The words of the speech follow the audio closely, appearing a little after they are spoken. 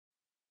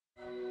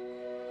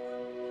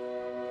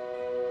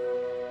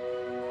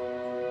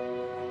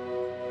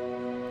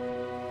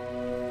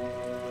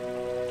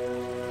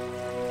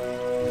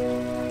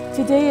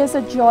Today is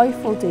a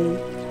joyful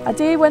day, a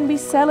day when we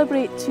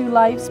celebrate two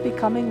lives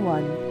becoming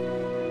one.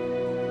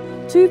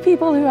 Two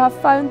people who have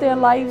found their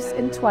lives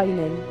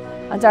entwining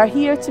and are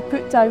here to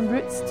put down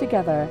roots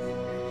together.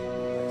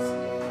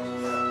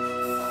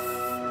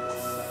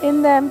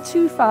 In them,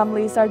 two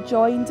families are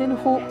joined in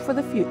hope for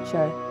the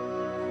future.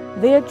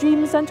 Their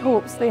dreams and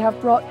hopes they have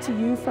brought to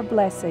you for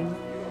blessing.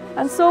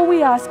 And so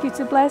we ask you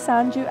to bless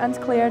Andrew and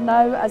Claire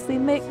now as they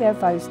make their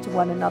vows to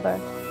one another.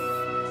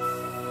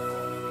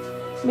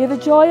 May the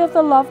joy of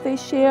the love they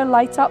share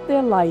light up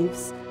their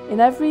lives in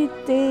every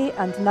day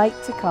and night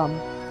to come.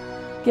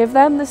 Give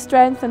them the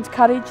strength and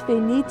courage they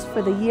need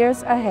for the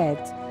years ahead.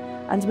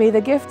 And may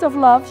the gift of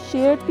love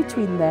shared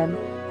between them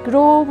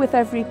grow with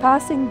every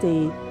passing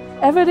day,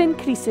 ever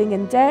increasing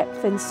in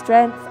depth, in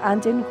strength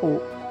and in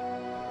hope.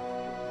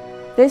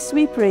 This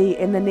we pray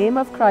in the name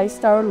of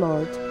Christ our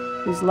Lord,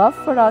 whose love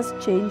for us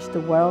changed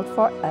the world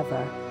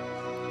forever.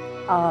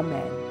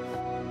 Amen.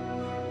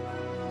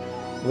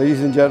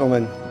 Ladies and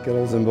gentlemen,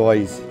 girls and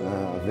boys,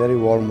 a very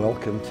warm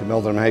welcome to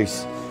Meldrum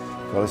House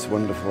for this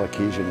wonderful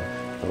occasion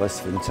for this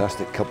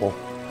fantastic couple,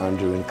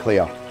 Andrew and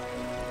Claire.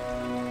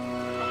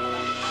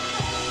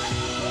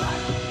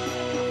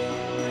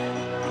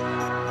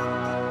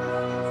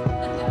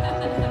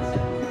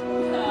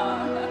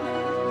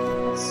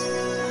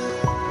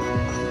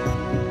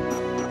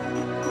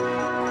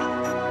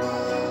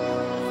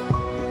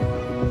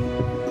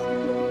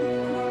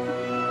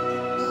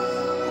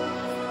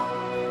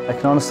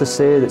 I can honestly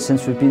say that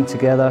since we've been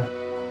together,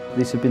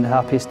 these have been the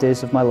happiest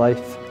days of my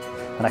life,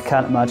 and I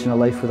can't imagine a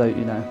life without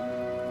you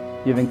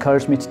now. You've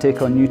encouraged me to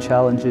take on new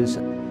challenges,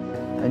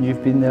 and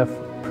you've been there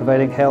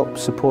providing help,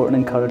 support and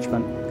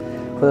encouragement,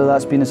 whether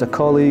that's been as a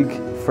colleague,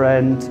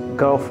 friend,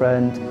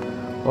 girlfriend,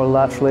 or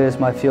laterally as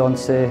my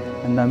fiancée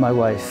and now my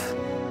wife.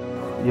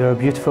 You're a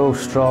beautiful,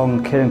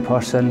 strong, caring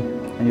person,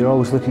 and you're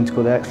always looking to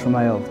go the extra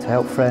mile to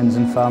help friends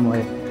and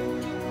family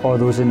or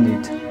those in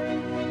need.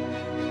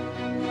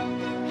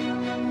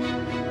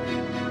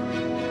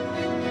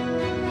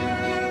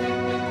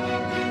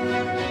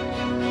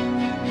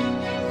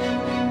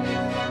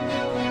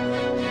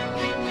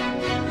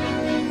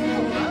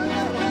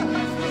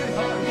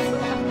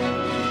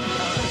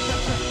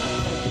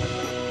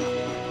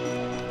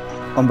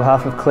 On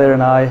behalf of Claire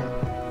and I,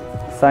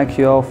 thank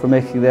you all for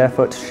making the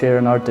effort to share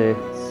in our day.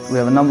 We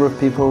have a number of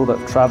people that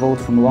have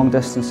travelled from long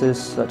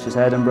distances such as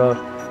Edinburgh,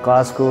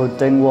 Glasgow,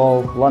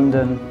 Dingwall,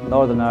 London,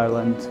 Northern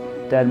Ireland,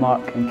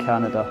 Denmark and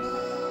Canada.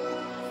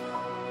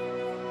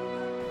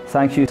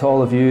 Thank you to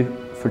all of you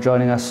for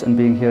joining us and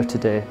being here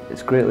today.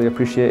 It's greatly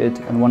appreciated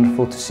and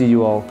wonderful to see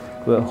you all.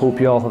 We hope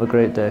you all have a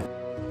great day.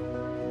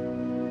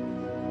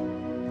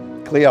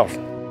 Claire,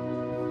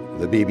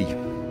 the baby.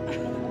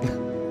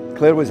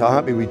 Claire was a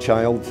happy wee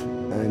child,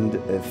 and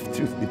if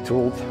truth be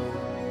told,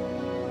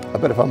 a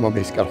bit of a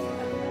mummy's girl.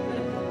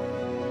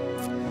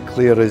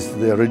 Claire is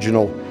the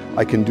original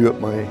I can do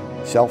it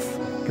myself,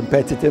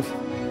 competitive,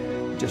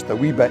 just a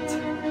wee bit.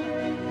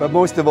 But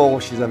most of all,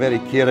 she's a very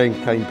caring,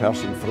 kind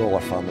person for all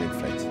her family and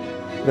friends.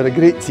 They're a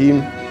great team,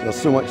 they're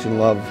so much in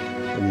love,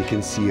 and you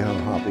can see how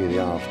happy they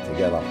are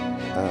together.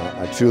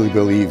 I truly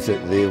believe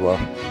that they were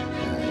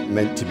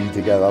meant to be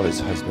together as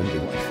husband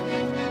and wife.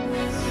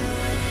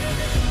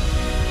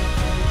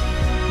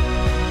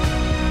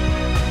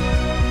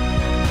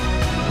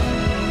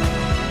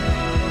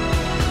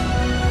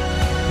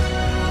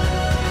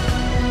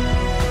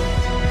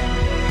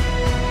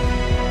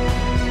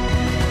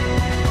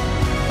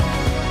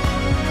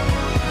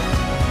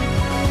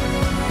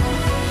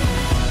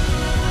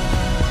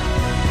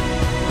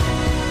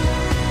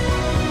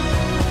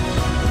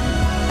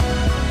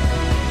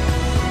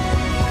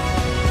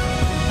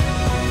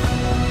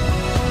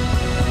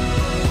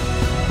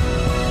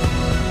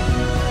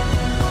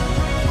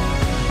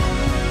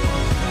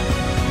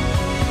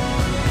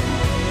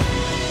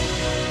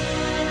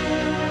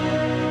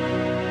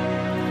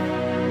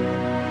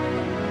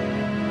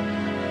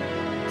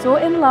 So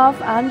in love,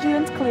 Andrew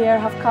and Claire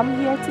have come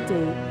here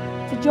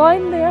today to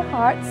join their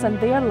hearts and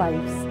their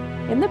lives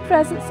in the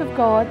presence of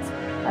God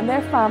and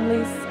their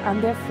families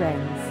and their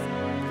friends.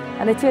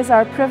 And it is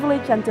our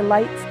privilege and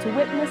delight to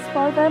witness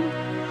for them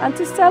and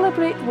to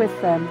celebrate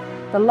with them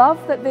the love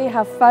that they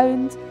have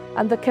found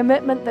and the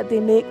commitment that they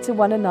make to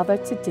one another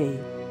today.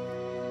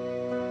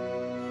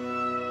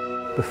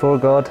 Before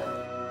God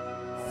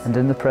and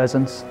in the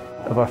presence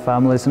of our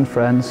families and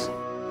friends,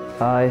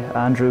 I,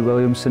 Andrew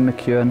Williamson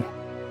McEwen,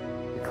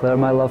 declare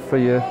my love for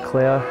you,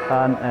 Claire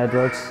Ann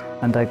Edwards,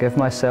 and I give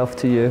myself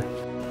to you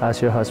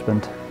as your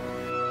husband.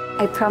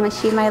 I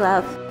promise you my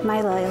love, my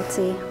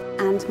loyalty,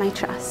 and my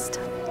trust.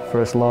 For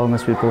as long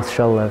as we both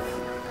shall live.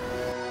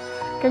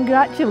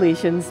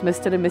 Congratulations,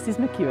 Mr. and Mrs.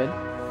 McEwen.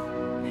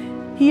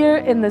 Here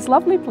in this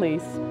lovely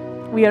place,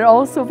 we are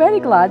also very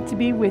glad to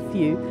be with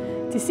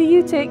you to see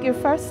you take your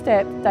first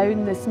step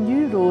down this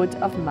new road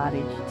of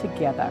marriage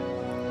together.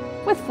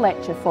 With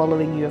Fletcher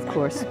following you, of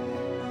course.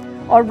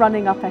 Or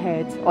running up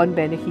ahead on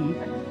Benahee.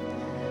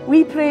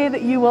 We pray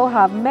that you will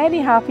have many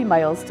happy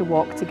miles to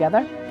walk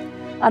together,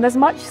 and as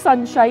much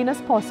sunshine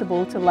as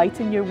possible to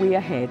lighten your way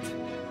ahead.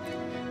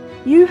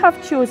 You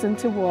have chosen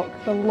to walk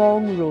the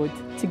long road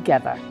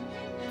together.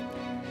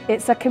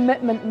 It's a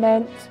commitment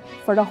meant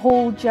for a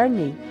whole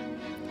journey,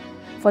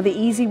 for the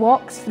easy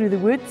walks through the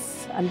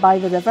woods and by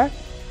the river,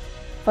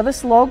 for the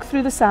slog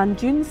through the sand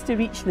dunes to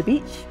reach the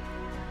beach,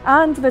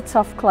 and the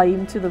tough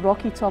climb to the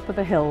rocky top of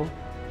the hill,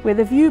 where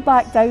the view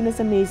back down is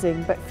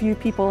amazing, but few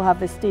people have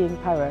the staying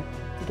power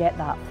to get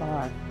that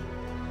far.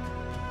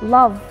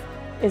 Love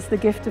is the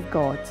gift of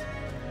God,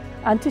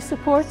 and to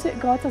support it,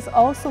 God has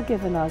also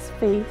given us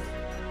faith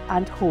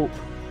and hope.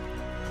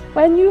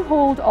 When you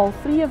hold all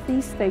three of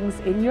these things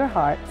in your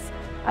hearts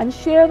and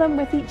share them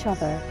with each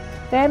other,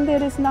 then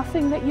there is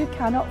nothing that you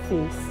cannot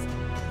face,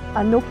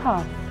 and no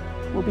path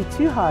will be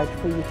too hard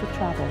for you to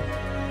travel.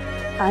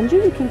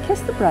 Andrew, you can kiss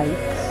the bride.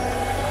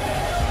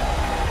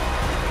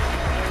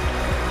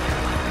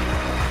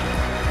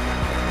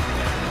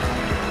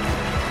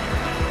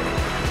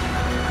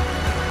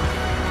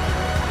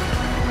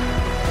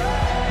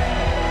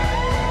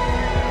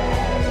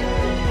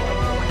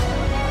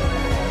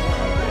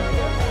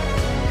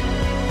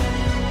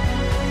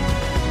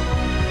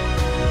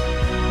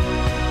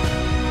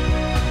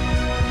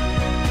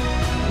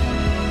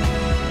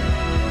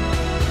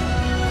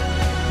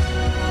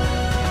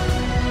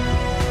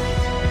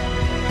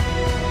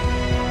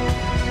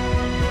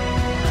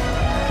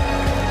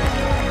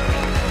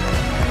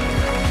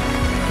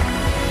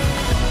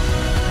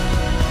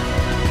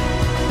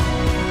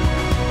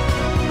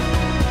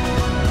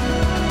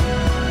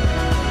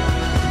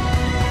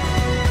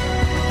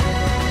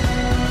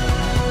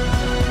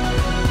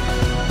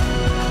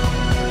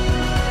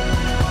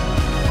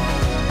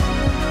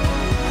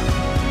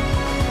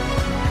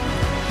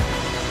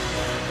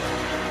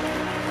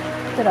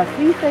 There are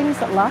three things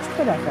that last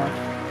forever: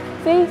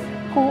 faith,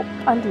 hope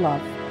and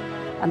love.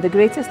 And the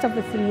greatest of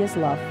the three is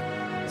love.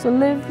 So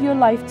live your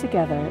life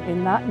together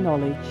in that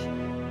knowledge,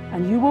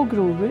 and you will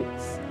grow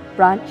roots,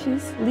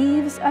 branches,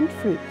 leaves and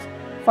fruit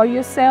for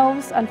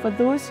yourselves and for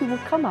those who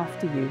will come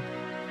after you.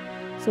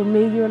 So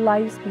may your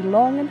lives be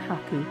long and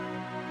happy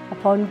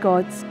upon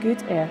God's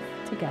good earth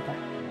together.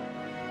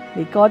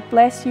 May God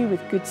bless you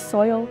with good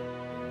soil,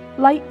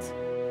 light,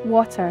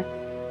 water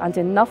and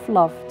enough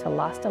love to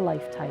last a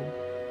lifetime.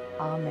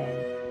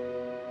 Amen.